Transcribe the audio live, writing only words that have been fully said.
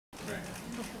Right.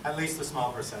 At least a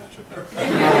small percentage of them.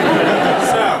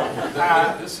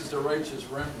 This is the righteous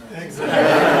remnant. Exactly.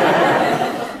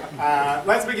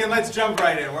 Let's begin. Let's jump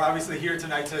right in. We're obviously here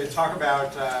tonight to talk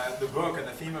about the book and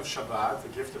the theme of Shabbat, the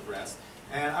gift of rest.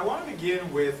 And I want to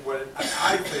begin with what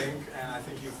I think, and I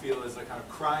think you feel, is a kind of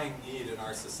crying need in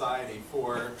our society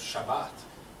for Shabbat.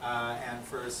 And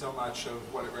for so much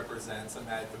of what it represents, and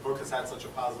that the book has had such a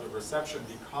positive reception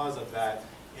because of that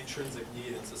intrinsic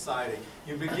need in society.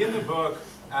 You begin the book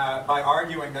by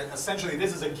arguing that essentially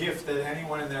this is a gift that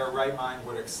anyone in their right mind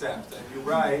would accept. And you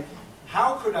write,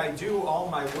 how could I do all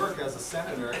my work as a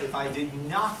senator if I did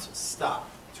not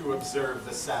stop to observe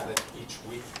the Sabbath each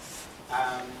week?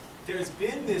 There's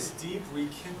been this deep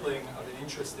rekindling of an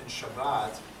interest in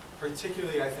Shabbat,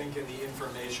 particularly I think in the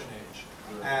information age.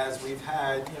 As we've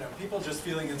had, people just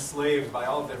feeling enslaved by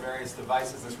all of their various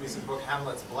devices. This recent book,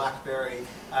 Hamlet's BlackBerry,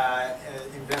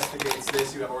 investigates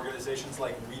this. You have organizations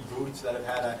like Reboot that have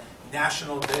had a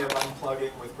national day of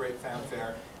unplugging with great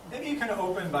fanfare. Maybe you can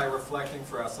open by reflecting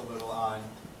for us a little on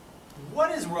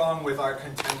what is wrong with our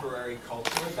contemporary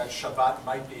culture that Shabbat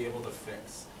might be able to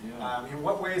fix. Yeah. In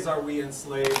what ways are we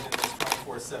enslaved in this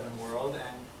 24/7 world,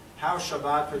 and how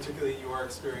Shabbat, particularly in your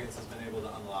experience, has been able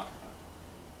to unlock that?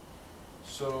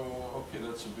 So, okay,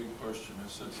 that's a big question. I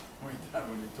said when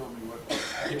you told me what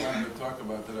you wanted to talk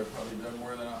about, that I've probably done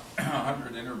more than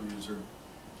 100 interviews or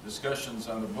discussions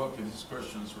on the book, and his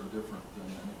questions were different than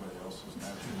anybody else's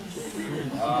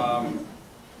naturally.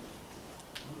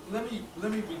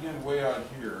 Let me begin way out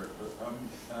here.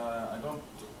 I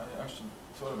actually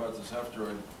thought about this after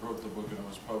I wrote the book and it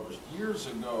was published. Years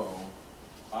ago,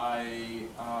 I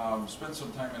spent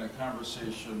some time in a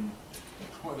conversation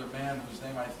with a man whose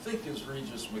name I think is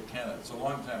Regis McKenna. It's a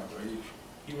long time ago.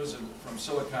 He was from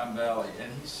Silicon Valley,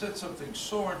 and he said something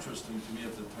so interesting to me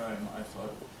at the time, I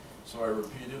thought, so I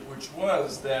repeated, which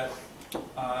was that,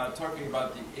 talking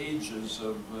about the ages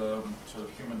of sort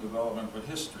of human development, but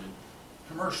history,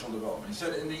 commercial development. He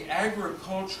said in the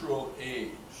agricultural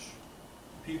age,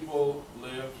 people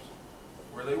lived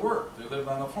where they worked. They lived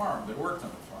on the farm. They worked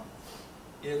on the farm.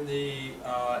 In the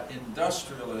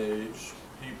industrial age,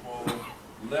 people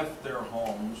left their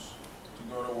homes to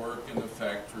go to work in the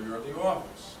factory or the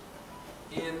office.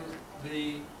 In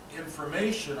the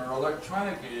information or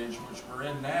electronic age, which we're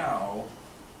in now,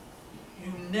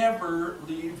 you never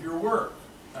leave your work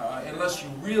unless you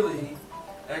really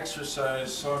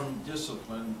exercise some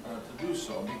discipline to do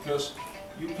so, because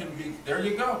you can be, there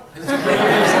you go.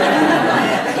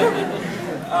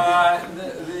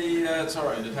 It's all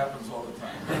right, it happens all the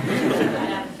time.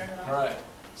 All right,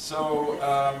 so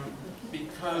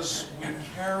because we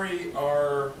carry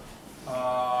our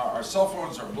cell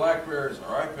phones, our BlackBerries,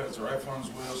 our iPads, our iPhones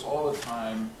with us all the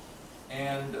time,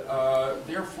 and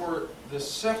therefore the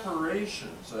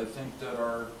separations, I think, that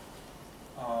are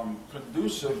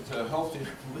conducive to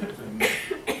healthier living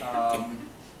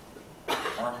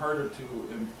are harder to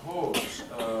impose.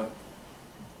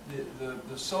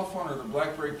 The cell phone or the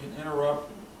BlackBerry can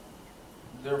interrupt,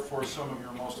 therefore, some of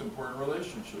your most important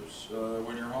relationships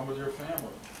when you're home with your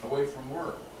family, away from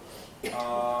work.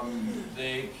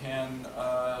 They can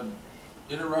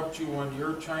interrupt you when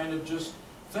you're trying to just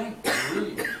think and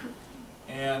read.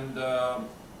 And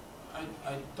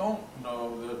I don't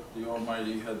know that the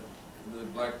Almighty had the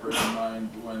BlackBerry in mind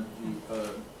when he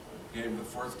gave the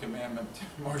fourth commandment to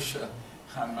Moshe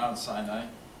on Mount Sinai,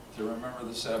 to remember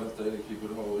the Sabbath day, to keep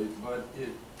it holy. But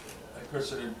of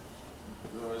course,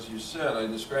 as you said, I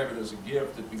describe it as a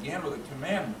gift. It began with a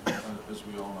commandment, as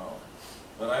we all know.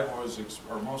 But I've always,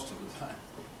 or most of the time,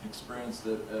 experienced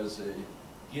it as a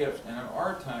gift. And in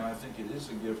our time, I think it is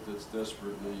a gift that's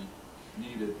desperately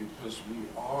needed, because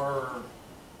we're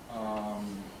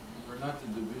not the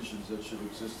divisions that should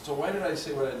exist. So why did I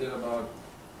say what I did about,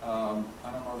 I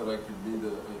don't know that I could be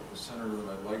the senator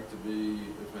that I'd like to be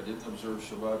if I didn't observe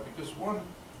Shabbat? Because one,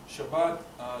 Shabbat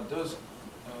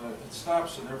it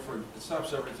stops, and therefore it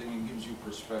stops everything and gives you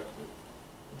perspective.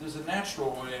 There's a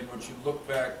natural way in which you look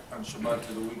back on Shabbat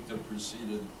to the week that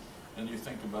preceded, and you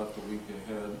think about the week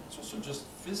ahead. It's also just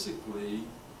physically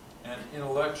and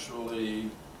intellectually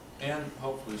and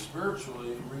hopefully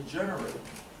spiritually regenerating.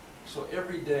 So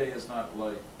every day is not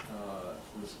like the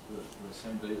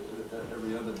same day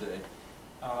every other day.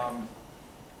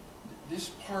 This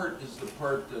part is the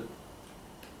part that,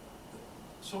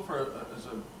 so far as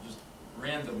I'm just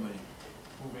randomly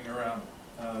moving around,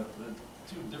 the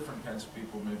two different kinds of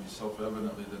people, maybe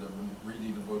self-evidently, that have been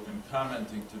reading the book and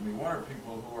commenting to me. One are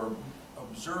people who are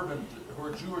observant, who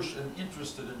are Jewish and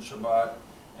interested in Shabbat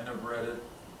and have read it.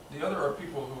 The other are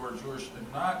people who are Jewish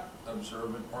and not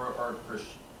observant or are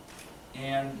Christian.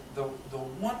 And the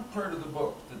one part of the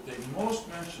book that they most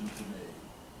mention to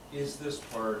me is this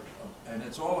part, and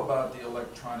it's all about the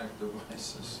electronic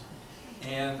devices.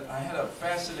 And I had a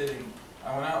fascinating,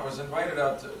 I was invited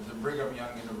out to Brigham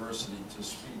Young University to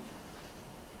speak,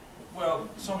 well,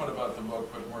 somewhat about the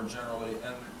book, but more generally.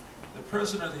 And the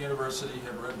president of the university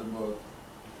had read the book,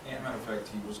 and matter of fact,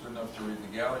 he was good enough to read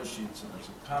the galley sheets, and there's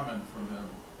a comment from him,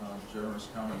 a generous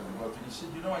comment in the book, and he said,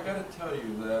 you know, I got to tell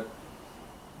you that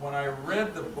when I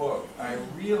read the book, I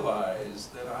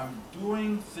realized that I'm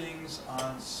doing things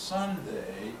on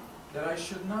Sunday that I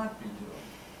should not be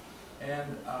doing.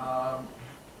 And I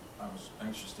was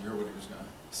anxious to hear what he was going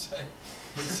to say.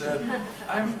 He said,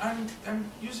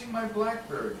 I'm using my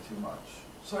BlackBerry too much.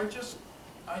 So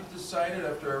I decided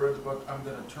after I read the book, I'm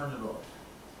going to turn it off.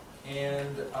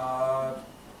 And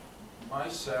my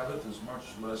Sabbath is much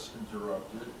less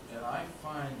interrupted, and I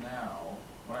find now,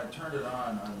 when I turn it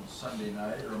on Sunday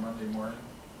night or Monday morning,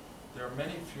 there are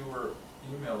many fewer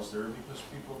emails there because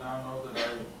people now know that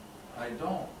I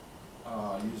don't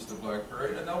use the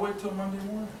BlackBerry, and they'll wait till Monday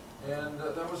morning. And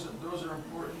those are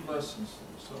important lessons.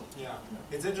 So yeah,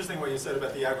 it's interesting what you said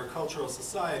about the agricultural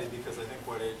society, because I think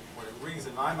what it rings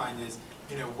in my mind is,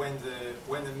 you know, when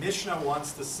the Mishnah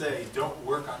wants to say don't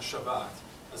work on Shabbat,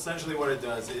 essentially what it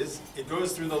does is it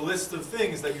goes through the list of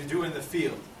things that you do in the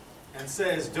field and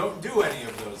says don't do any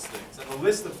of those things. And the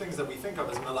list of things that we think of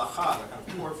as melacha, the kind of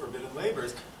poor forbidden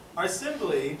labors, are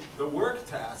simply the work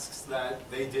tasks that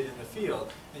they did in the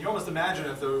field. And you almost imagine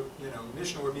if the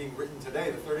Mishnah were being written today,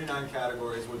 the 39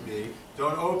 categories would be: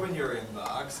 don't open your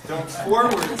inbox, don't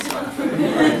forward something,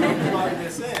 don't plug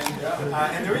this in.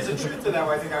 And there is a truth to that,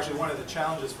 where I think actually one of the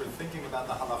challenges for thinking about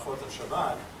the halachot of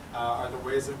Shabbat are the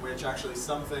ways in which actually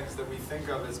some things that we think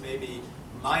of as maybe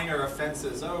minor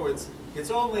offenses, oh,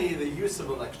 it's only the use of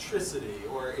electricity,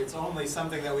 or it's only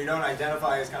something that we don't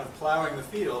identify as kind of plowing the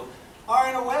field, are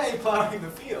in a way plowing the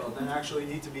field and actually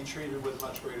need to be treated with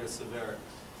much greater severity.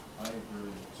 I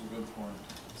agree. It's a good point.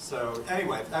 So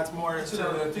anyway, that's more. I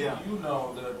think you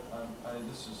know that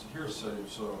this is hearsay.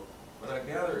 But I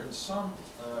gather in some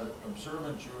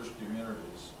observant Jewish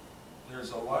communities,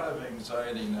 there's a lot of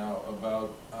anxiety now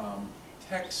about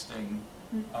texting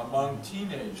among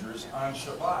teenagers on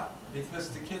Shabbat because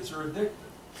the kids are addicted,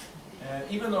 and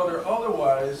even though they're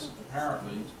otherwise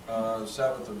apparently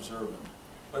Sabbath observant.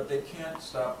 But they can't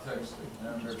stop texting,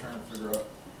 and they're trying to figure out,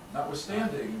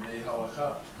 notwithstanding the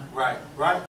halakha. Right, right.